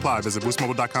restrictions apply. Visit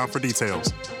boostmobile.com for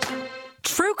details.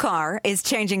 TrueCar is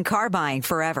changing car buying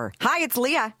forever. Hi, it's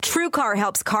Leah. TrueCar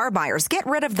helps car buyers get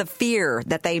rid of the fear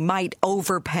that they might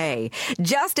overpay.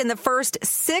 Just in the first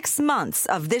 6 months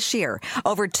of this year,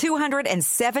 over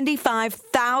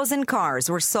 275,000 cars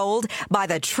were sold by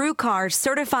the TrueCar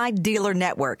Certified Dealer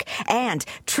Network. And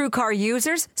TrueCar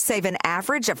users save an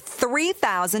average of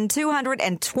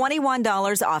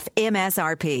 $3,221 off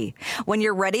MSRP. When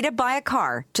you're ready to buy a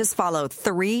car, just follow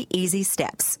 3 easy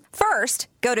steps. First,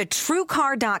 go to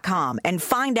TrueCar.com and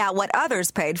find out what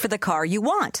others paid for the car you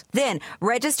want. Then,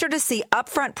 register to see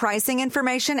upfront pricing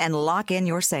information and lock in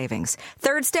your savings.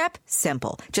 Third step,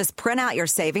 simple. Just print out your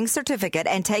savings certificate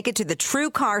and take it to the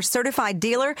TrueCar Certified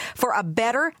Dealer for a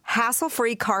better,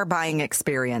 hassle-free car buying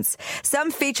experience. Some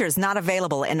features not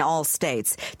available in all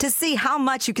states. To see how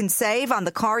much you can save on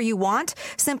the car you want,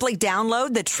 simply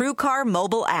download the TrueCar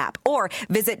mobile app or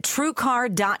visit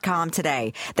TrueCar.com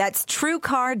today. That's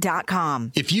TrueCar.com.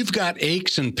 If you've got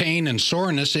aches and pain and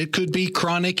soreness, it could be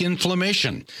chronic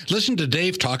inflammation. Listen to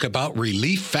Dave talk about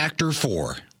Relief Factor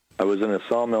 4. I was in a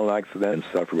sawmill accident and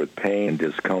suffered with pain and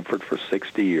discomfort for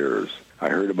 60 years. I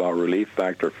heard about Relief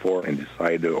Factor 4 and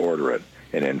decided to order it.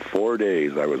 And in 4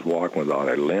 days, I was walking without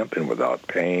a limp and without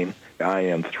pain. I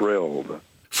am thrilled.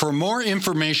 For more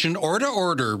information or to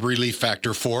order Relief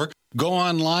Factor 4, go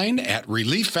online at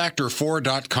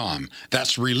ReliefFactor4.com.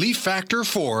 That's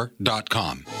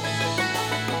ReliefFactor4.com.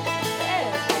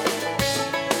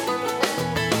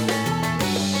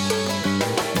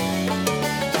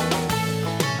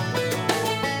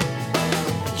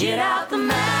 Get out the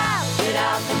map,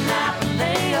 and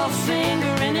lay your finger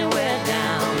anywhere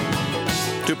down.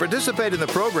 To participate in the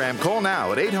program, call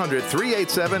now at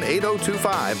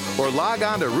 800-387-8025 or log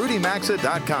on to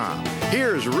RudyMaxa.com.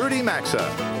 Here's Rudy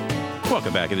Maxa.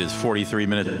 Welcome back. It is 43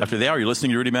 minutes after the hour. You're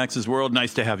listening to Rudy Maxa's World.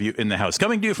 Nice to have you in the house.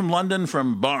 Coming to you from London,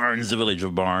 from Barnes, the village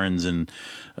of Barnes in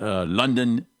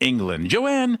London, England.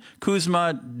 Joanne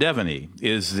Kuzma-Devaney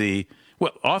is the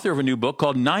author of a new book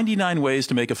called 99 Ways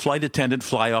to Make a Flight Attendant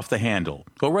Fly Off the Handle.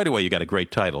 Well, right away, you got a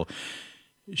great title.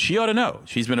 She ought to know.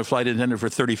 She's been a flight attendant for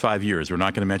 35 years. We're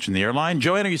not going to mention the airline.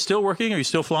 Joanne, are you still working? Are you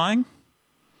still flying?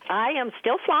 I am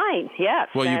still flying, yes.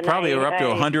 Well, you probably are up to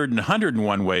 100 and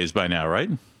 101 ways by now,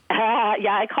 right?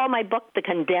 Yeah, I call my book the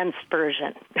condensed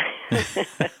version.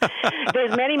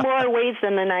 There's many more ways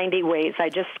than the 90 ways. I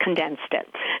just condensed it.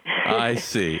 I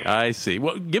see.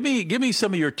 Well, give me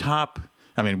some of your top.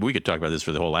 I mean, we could talk about this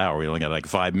for the whole hour. We only got like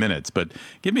 5 minutes, but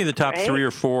give me the top 3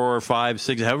 or 4 or 5,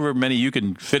 6, however many you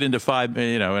can fit into 5.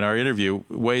 In our interview,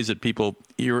 ways that people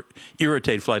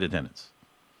irritate flight attendants.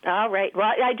 All right. Well,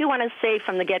 I do want to say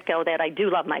from the get-go that I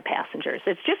do love my passengers.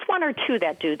 It's just 1 or 2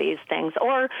 that do these things,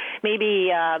 or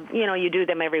maybe you do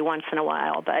them every once in a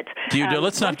while. But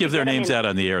let's not give their names out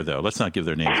on the air, though. Let's not give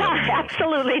their names out on the air.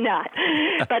 Absolutely not.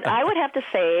 But I would have to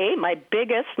say my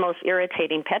biggest, most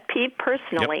irritating pet peeve,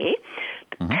 personally,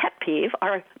 pet peeve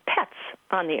are pets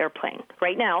on the airplane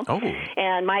right now. Oh,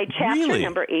 and my chapter really?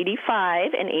 number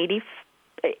 85 and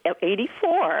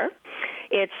 84.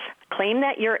 It's claim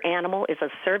that your animal is a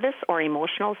service or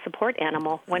emotional support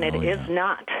animal when it is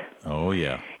not. Oh,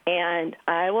 yeah. And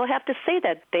I will have to say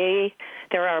that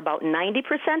there are about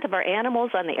 90% of our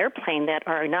animals on the airplane that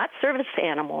are not service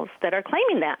animals that are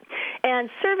claiming that. And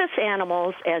service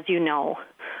animals, as you know,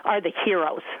 are the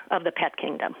heroes of the pet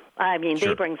kingdom. I mean,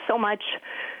 they bring so much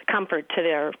comfort to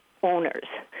their owners.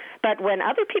 But when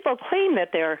other people claim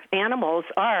that their animals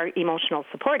are emotional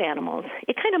support animals,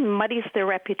 it kind of muddies their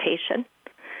reputation.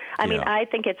 I mean, I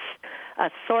think it's a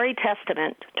sorry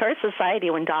testament to our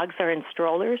society when dogs are in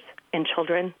strollers and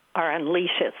children are on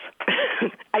leashes.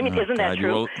 I mean, isn't that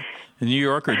true? Well, the New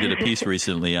Yorker did a piece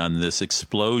recently on this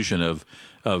explosion of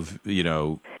you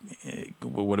know,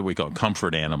 what do we call it?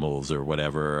 Comfort animals or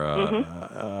whatever,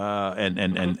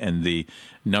 and the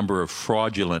number of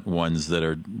fraudulent ones that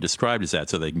are described as that,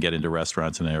 so they can get into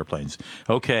restaurants and airplanes.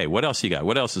 Okay, what else you got?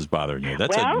 What else is bothering you?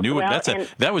 That's a new.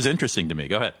 That was interesting to me.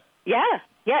 Go ahead.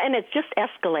 Yeah, and it's just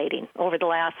escalating over the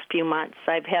last few months.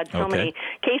 I've had so many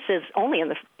cases only in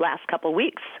the last couple of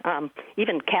weeks,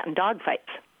 even cat and dog fights.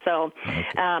 So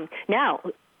now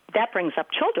that brings up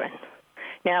children.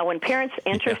 Now, when parents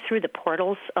enter through the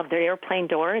portals of their airplane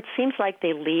door, it seems like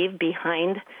they leave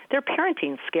behind their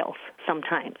parenting skills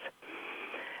sometimes.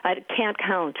 I can't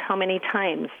count how many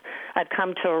times I've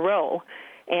come to a row,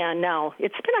 and now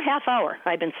it's been a half hour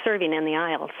I've been serving in the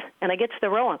aisles, and I get to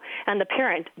the row, and the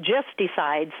parent just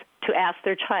decides to ask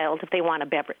their child if they want a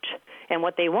beverage and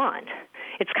what they want.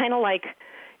 It's kind of like,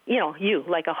 you know, you,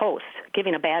 like a host,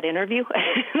 giving a bad interview.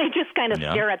 They just kind of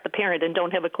stare at the parent and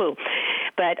don't have a clue.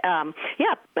 But, and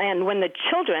when the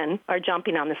children are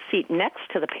jumping on the seat next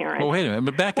to the parent. Well, wait a minute.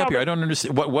 But back up here. I don't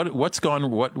understand.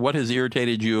 What has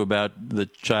irritated you about the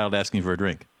child asking for a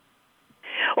drink?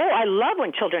 Oh, I love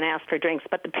when children ask for drinks,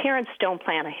 but the parents don't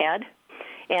plan ahead.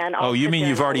 And you mean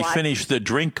you've already finished the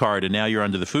drink cart and now you're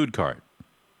onto the food cart?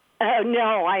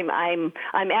 No, I'm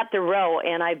at the row,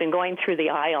 and I've been going through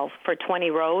the aisle for 20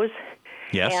 rows.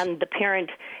 Yes. And the parent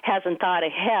hasn't thought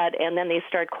ahead, and then they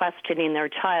start questioning their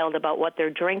child about what their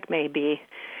drink may be.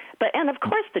 And of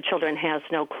course, the children has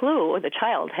no clue. The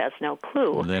child has no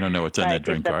clue. Well, they don't know what's on that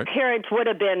drink cart. If the parents would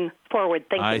have been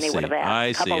forward-thinking, they would have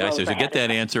asked. I see. So get that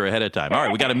answer ahead of time. All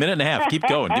right, we got a minute and a half. Keep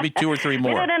going. Give me 2 or 3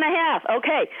 more. Minute and a half.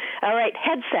 Okay. All right,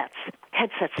 headsets.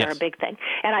 Headsets are a big thing.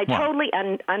 And I totally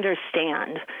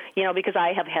understand, you know, because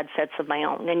I have headsets of my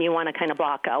own, and you want to kind of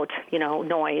block out, you know,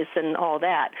 noise and all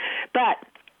that. But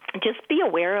just be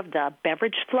aware of the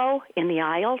beverage flow in the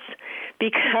aisles,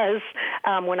 because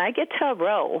when I get to a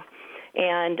row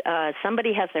and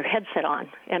somebody has their headset on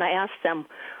and I ask them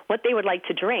what they would like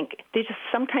to drink, they just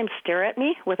sometimes stare at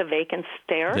me with a vacant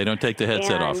stare. They don't take the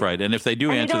headset off, right? And if they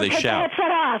do answer, they shout. They don't take the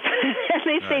headset off. And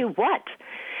they say, what?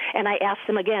 And I ask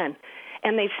them again,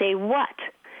 and they say, what?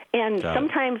 And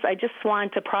sometimes I just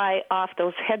want to pry off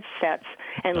those headsets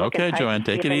and look Okay, Joanne,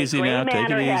 take it easy now. Take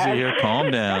it easy here. Calm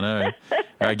down. All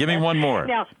right, give me one more.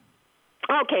 Now,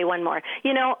 okay, one more.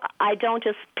 You know, I don't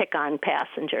just pick on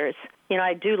passengers. You know,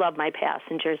 I do love my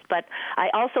passengers, but I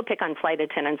also pick on flight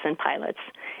attendants and pilots.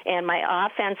 And my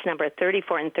offense number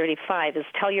 34 and 35 is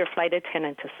tell your flight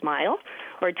attendant to smile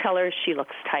or tell her she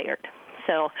looks tired.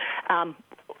 So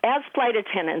as flight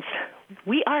attendants,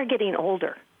 we are getting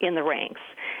older in the ranks,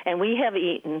 and we have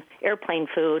eaten airplane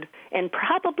food and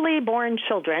probably born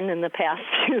children in the past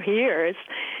few years.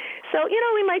 So, you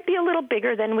know, we might be a little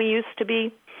bigger than we used to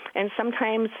be, and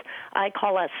sometimes I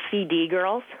call us CD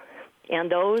girls, and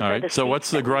those are the so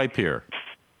what's the gripe here?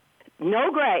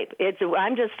 No gripe.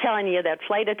 I'm just telling you that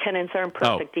flight attendants aren't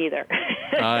perfect either.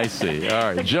 I see.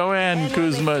 All right. Joanne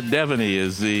Kuzma Devaney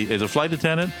is a flight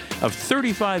attendant of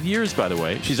 35 years, by the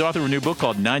way. She's author of a new book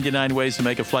called 99 Ways to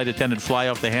Make a Flight Attendant Fly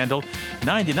Off the Handle.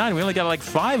 99. We only got like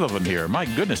 5 of them here. My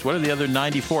goodness. What are the other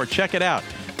 94? Check it out.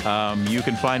 You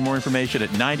can find more information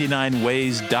at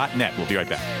 99ways.net. We'll be right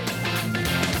back.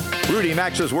 Rudy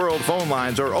Maxa's World phone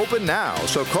lines are open now,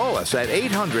 so call us at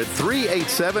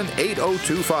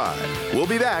 800-387-8025. We'll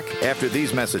be back after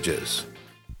these messages.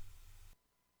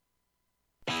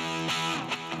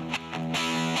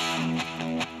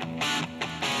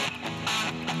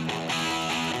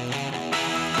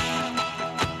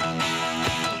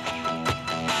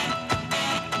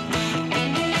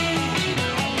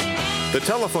 The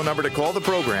telephone number to call the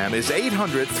program is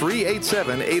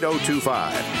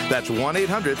 800-387-8025. That's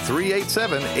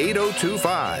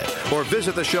 1-800-387-8025. Or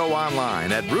visit the show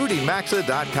online at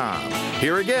rudymaxa.com.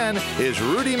 Here again is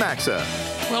Rudy Maxa.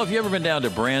 Well, if you've ever been down to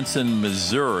Branson,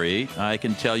 Missouri, I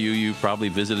can tell you've probably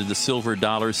visited the Silver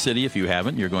Dollar City. If you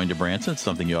haven't, you're going to Branson. It's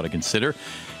something you ought to consider.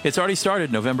 It's already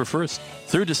started November 1st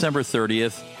through December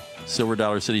 30th. Silver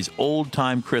Dollar City's Old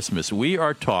Time Christmas. We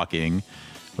are talking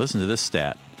Listen to this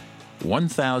stat.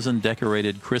 1,000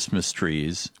 decorated Christmas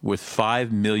trees with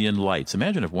 5 million lights.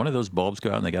 Imagine if one of those bulbs go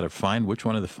out and they got to find which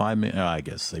one of the 5 million. Oh, I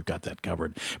guess they've got that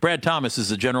covered. Brad Thomas is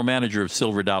the general manager of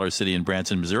Silver Dollar City in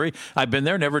Branson, Missouri. I've been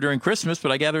there, never during Christmas,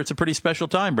 but I gather it's a pretty special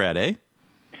time, Brad, eh?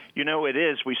 You know, it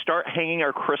is. We start hanging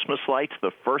our Christmas lights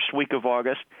the first week of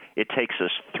August. It takes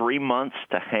us 3 months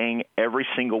to hang every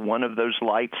single one of those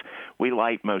lights. We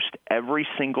light most every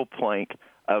single plank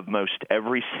of most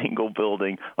every single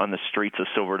building on the streets of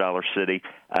Silver Dollar City.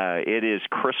 It is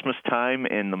Christmas time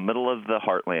in the middle of the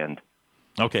heartland.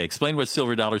 Okay, explain what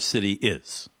Silver Dollar City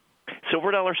is.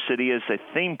 Silver Dollar City is a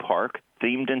theme park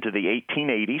themed into the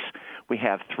 1880s. We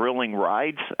have thrilling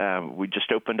rides. We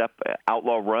just opened up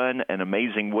Outlaw Run, an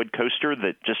amazing wood coaster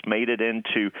that just made it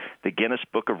into the Guinness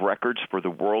Book of Records for the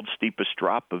world's steepest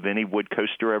drop of any wood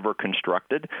coaster ever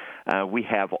constructed. We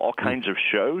have all kinds of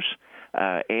shows.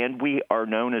 And we are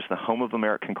known as the home of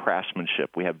American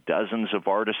craftsmanship. We have dozens of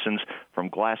artisans from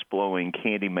glass blowing,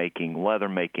 candy making, leather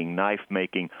making, knife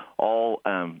making, all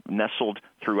nestled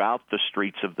throughout the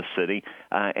streets of the city.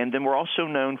 And then we're also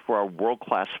known for our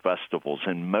world-class festivals,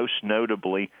 and most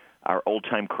notably our Old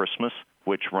Time Christmas,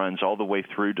 which runs all the way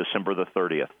through December the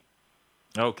 30th.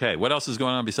 Okay, what else is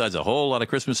going on besides a whole lot of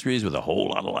Christmas trees with a whole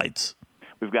lot of lights?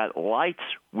 We've got lights,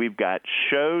 we've got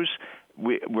shows.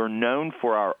 We're known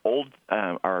for our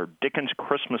Dickens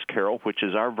Christmas Carol, which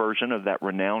is our version of that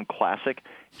renowned classic.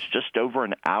 It's just over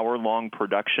an hour-long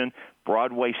production,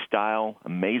 Broadway style,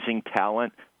 amazing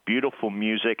talent, beautiful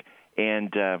music,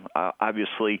 and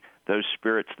obviously those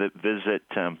spirits that visit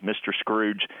Mr.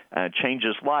 Scrooge change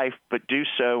his life, but do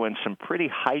so in some pretty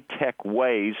high-tech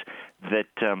ways that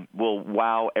will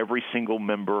wow every single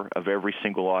member of every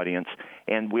single audience.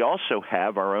 And we also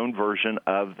have our own version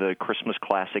of the Christmas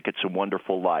classic, It's a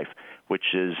Wonderful Life,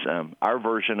 which is our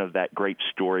version of that great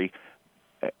story.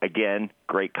 Again,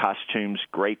 great costumes,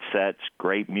 great sets,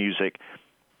 great music.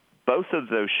 Both of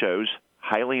those shows,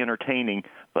 highly entertaining,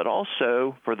 but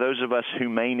also for those of us who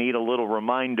may need a little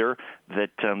reminder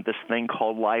that this thing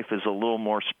called life is a little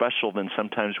more special than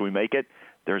sometimes we make it,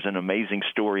 there's an amazing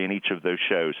story in each of those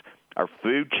shows. Our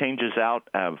food changes out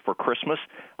for Christmas.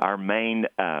 Our main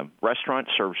restaurant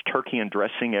serves turkey and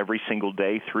dressing every single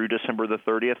day through December the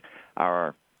 30th.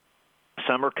 Our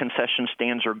summer concession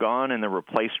stands are gone, and they're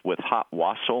replaced with hot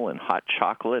wassail and hot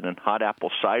chocolate and hot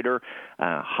apple cider,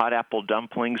 hot apple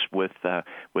dumplings with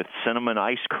cinnamon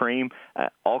ice cream,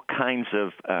 all kinds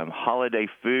of holiday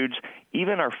foods.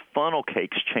 Even our funnel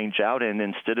cakes change out, and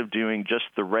instead of doing just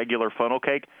the regular funnel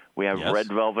cake, we have red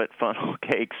velvet funnel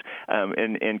cakes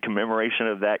in commemoration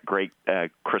of that great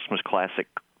Christmas classic.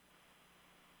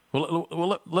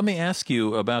 Well, let me ask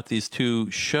you about these two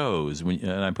shows, and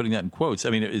I'm putting that in quotes. I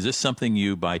mean, is this something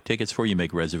you buy tickets for, you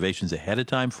make reservations ahead of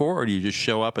time for, or do you just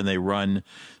show up and they run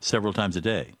several times a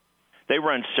day? They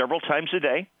run several times a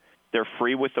day. They're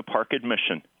free with the park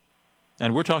admission.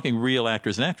 And we're talking real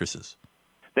actors and actresses.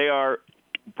 They are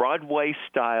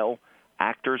Broadway-style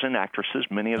actors and actresses.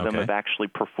 Many of them have actually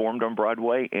performed on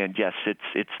Broadway, and yes,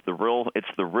 it's the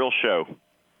real show.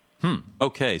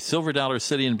 Okay, Silver Dollar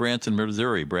City in Branson,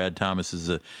 Missouri. Brad Thomas is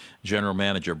the general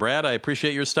manager. Brad, I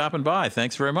appreciate your stopping by.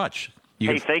 Thanks very much.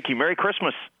 Hey, thank you. Merry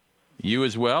Christmas. You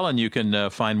as well, and you can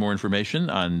find more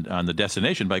information on the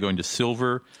destination by going to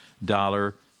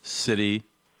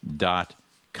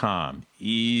silverdollarcity.com.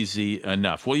 Easy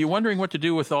enough. Well, you're wondering what to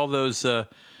do with all those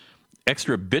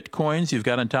extra Bitcoins you've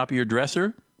got on top of your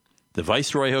dresser? The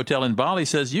Viceroy Hotel in Bali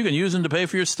says you can use them to pay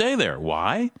for your stay there.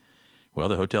 Why? Well,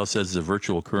 the hotel says the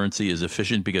virtual currency is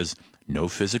efficient because no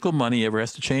physical money ever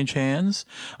has to change hands.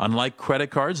 Unlike credit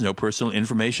cards, no personal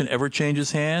information ever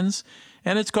changes hands.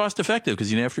 And it's cost effective because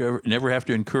you never have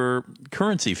to incur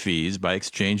currency fees by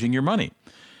exchanging your money.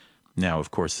 Now,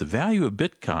 of course, the value of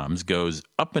Bitcoins goes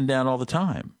up and down all the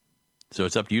time. So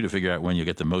it's up to you to figure out when you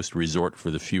get the most resort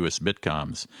for the fewest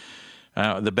Bitcoins.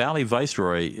 The Bali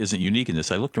Viceroy isn't unique in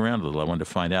this. I looked around a little. I wanted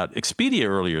to find out. Expedia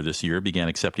earlier this year began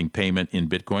accepting payment in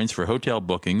Bitcoins for hotel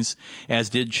bookings, as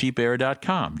did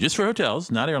cheapair.com. Just for hotels,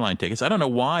 not airline tickets. I don't know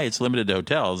why it's limited to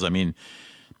hotels. I mean,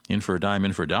 in for a dime,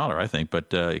 in for a dollar, I think. But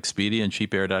Expedia and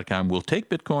cheapair.com will take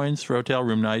Bitcoins for hotel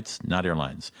room nights, not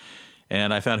airlines.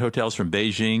 And I found hotels from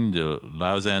Beijing to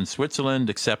Lausanne, Switzerland,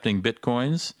 accepting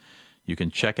Bitcoins. You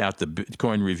can check out the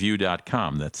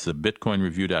bitcoinreview.com. That's the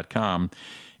bitcoinreview.com.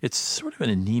 It's sort of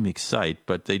an anemic site,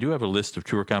 but they do have a list of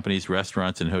tour companies,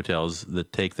 restaurants, and hotels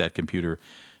that take that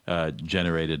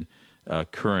computer-generated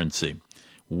currency.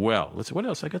 Well, what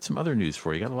else? I got some other news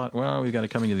for you. Got a lot. Well, we've got it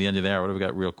coming to the end of the hour. What have we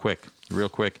got real quick?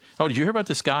 Oh, did you hear about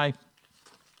this guy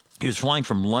He was flying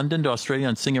from London to Australia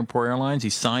on Singapore Airlines. He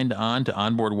signed on to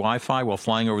onboard Wi-Fi while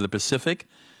flying over the Pacific.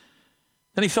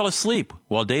 Then he fell asleep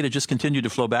while data just continued to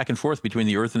flow back and forth between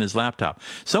the Earth and his laptop.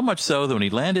 So much so that when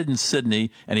he landed in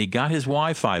Sydney and he got his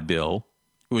Wi-Fi bill,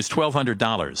 it was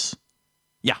 $1,200.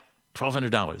 Yeah,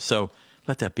 $1,200. So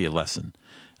let that be a lesson.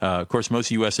 Of course,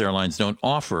 most U.S. airlines don't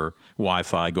offer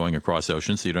Wi-Fi going across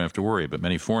oceans, so you don't have to worry. But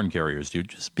many foreign carriers do.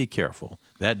 Just be careful.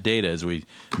 That data, as we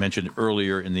mentioned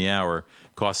earlier in the hour,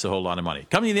 costs a whole lot of money.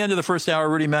 Coming to the end of the first hour,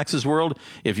 Rudy Max's World.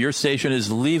 If your station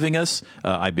is leaving us,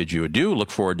 I bid you adieu. Look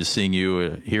forward to seeing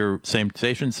you here, same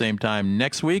station, same time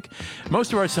next week.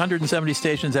 Most of our 170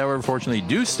 stations, however, fortunately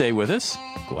do stay with us.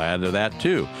 Glad of that,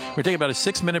 too. We're going to take about a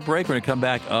 6-minute break. We're going to come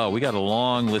back. Oh, we got a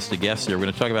long list of guests here. We're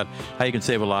going to talk about how you can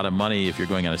save a lot of money if you're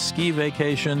going on a ski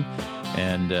vacation.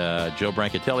 And Joe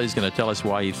Brancatelli is going to tell us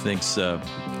why he thinks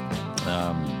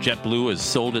JetBlue has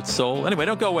sold its soul. Anyway,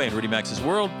 don't go away in Rudy Max's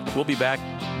World. We'll be back.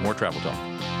 More Travel Talk.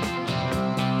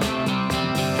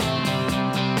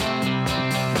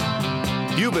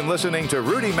 You've been listening to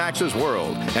Rudy Max's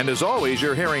World. And as always,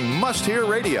 you're hearing Must Hear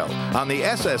Radio on the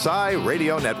SSI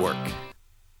Radio Network.